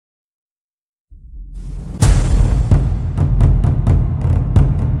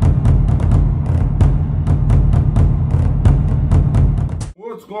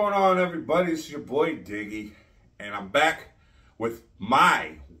going on, everybody? It's your boy Diggy, and I'm back with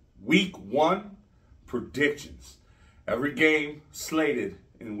my Week 1 predictions. Every game slated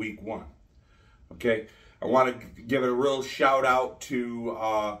in Week 1. Okay, I want to give it a real shout out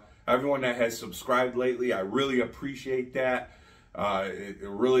to everyone that has subscribed lately. I really appreciate that. It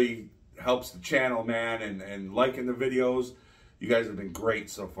really helps the channel, man, and liking the videos. You guys have been great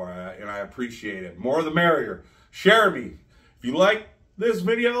so far, and I appreciate it. More the merrier. Share me. If you like this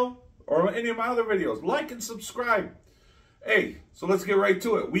video or any of my other videos, like and subscribe. Hey, so let's get right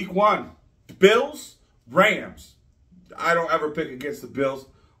to it. Week 1, Bills, Rams. I don't ever pick against the Bills.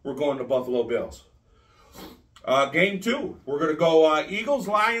 We're going to Buffalo Bills. Game 2, we're going to go Eagles,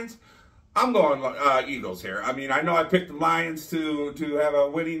 Lions. I'm going Eagles here. I mean, I know I picked the Lions to have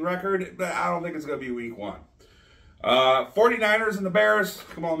a winning record, but I don't think it's going to be Week 1. 49ers and the Bears.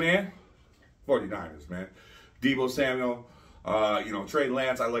 Come on, man. 49ers, man. Deebo Samuel, Trey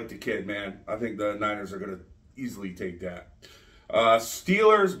Lance. I like the kid, man. I think the Niners are going to easily take that.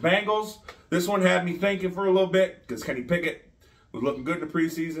 Steelers, Bengals. This one had me thinking for a little bit because Kenny Pickett was looking good in the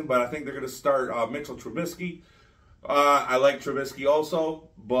preseason, but I think they're going to start Mitchell Trubisky. I like Trubisky also,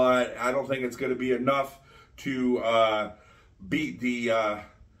 but I don't think it's going to be enough to beat the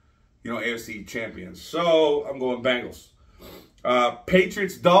AFC champions. So I'm going Bengals.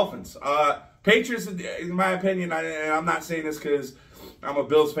 Patriots, Dolphins. Patriots, in my opinion, and I'm not saying this because I'm a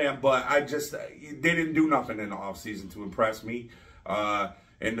Bills fan, but they didn't do nothing in the offseason to impress me,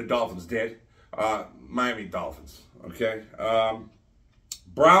 and the Dolphins did. Miami Dolphins, okay?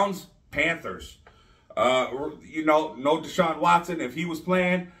 Browns, Panthers. No Deshaun Watson. If he was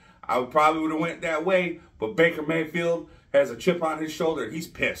playing, I probably would have went that way, but Baker Mayfield has a chip on his shoulder, and he's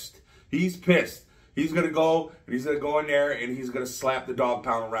pissed. He's pissed. He's going to go, and he's going to go in there, and he's going to slap the dog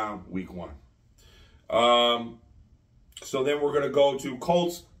pound around Week 1. So then we're going to go to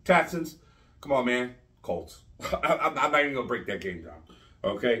Colts, Texans. Come on, man. Colts. I'm not even going to break that game down.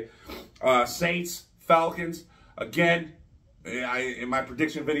 Okay. Saints, Falcons. Again, in my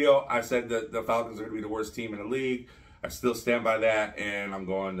prediction video, I said that the Falcons are going to be the worst team in the league. I still stand by that, and I'm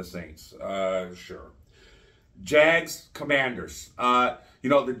going the Saints. Sure. Jags, Commanders.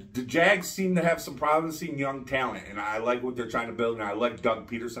 The Jags seem to have some promising young talent, and I like what they're trying to build, and I like Doug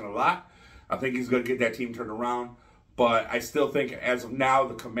Peterson a lot. I think he's going to get that team turned around, but I still think, as of now,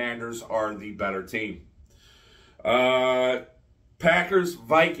 the Commanders are the better team. Packers,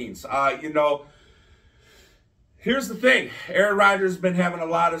 Vikings. Here's the thing. Aaron Rodgers has been having a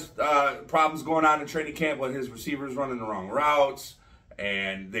lot of problems going on in training camp with his receivers running the wrong routes.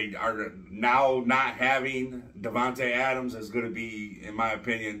 And they are now not having Davante Adams is going to be, in my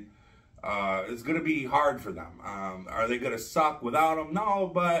opinion, it's going to be hard for them. Are they going to suck without him?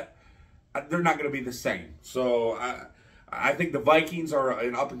 No, but they're not going to be the same. So I think the Vikings are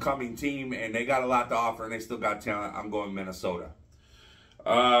an up-and-coming team, and they got a lot to offer, and they still got talent. I'm going Minnesota.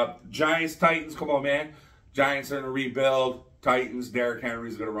 Giants, Titans, come on, man. Giants are in a rebuild. Titans, Derrick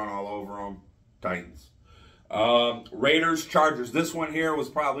Henry's going to run all over them. Titans. Raiders, Chargers. This one here was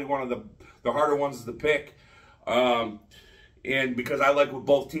probably one of the harder ones to pick. And because I like what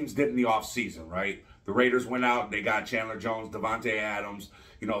both teams did in the offseason, right? The Raiders went out, they got Chandler Jones, Davante Adams,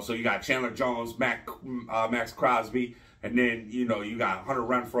 so you got Chandler Jones, Max Crosby, and then, you got Hunter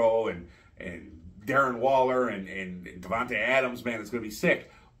Renfrow and Darren Waller and Davante Adams. Man, it's going to be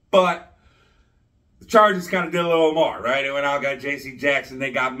sick. But the Chargers kind of did a little more, right? They went out, got J.C. Jackson,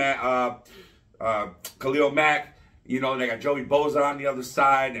 they got Khalil Mack, they got Joey Bosa on the other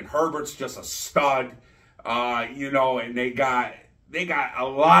side, and Herbert's just a stud, and they got a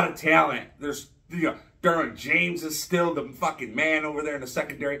lot of talent. There's, Derwin James is still the fucking man over there in the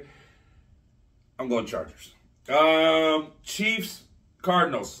secondary. I'm going Chargers. Chiefs,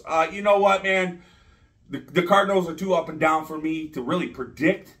 Cardinals. You know what, man? The Cardinals are too up and down for me to really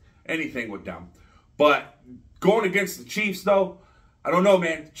predict anything with them. But going against the Chiefs, though, I don't know,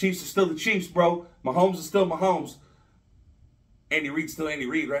 man. The Chiefs are still the Chiefs, bro. Mahomes is still Mahomes. Andy Reid's still Andy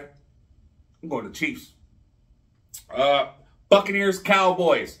Reid, right? I'm going to Chiefs. Buccaneers,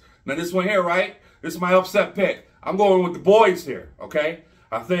 Cowboys. Now, this one here, right? This is my upset pick. I'm going with the boys here, okay?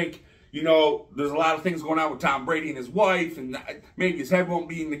 I think, there's a lot of things going on with Tom Brady and his wife, and maybe his head won't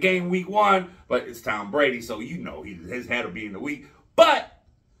be in the game Week 1, but it's Tom Brady, so his head will be in the week. But,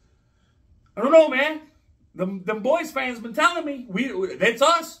 I don't know, man. Them boys fans been telling me, it's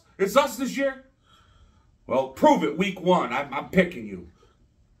us. It's us this year. Well, prove it Week 1. I'm picking you.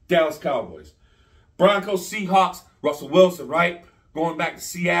 Dallas Cowboys. Broncos, Seahawks, Russell Wilson, right? Going back to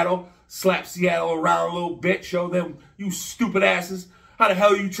Seattle. Slap Seattle around a little bit. Show them, you stupid asses, how the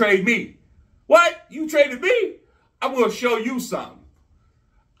hell you trade me? What? You traded me? I'm going to show you something.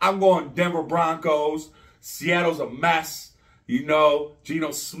 I'm going Denver Broncos. Seattle's a mess. You know,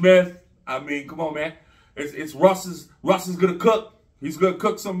 Geno Smith. I mean, come on, man. It's Russ's gonna cook. He's gonna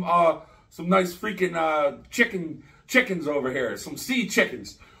cook some nice freaking chickens over here. Some sea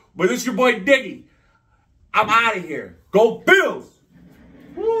chickens. But it's your boy Diggy. I'm out of here. Go Bills!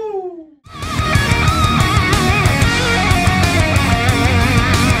 Woo!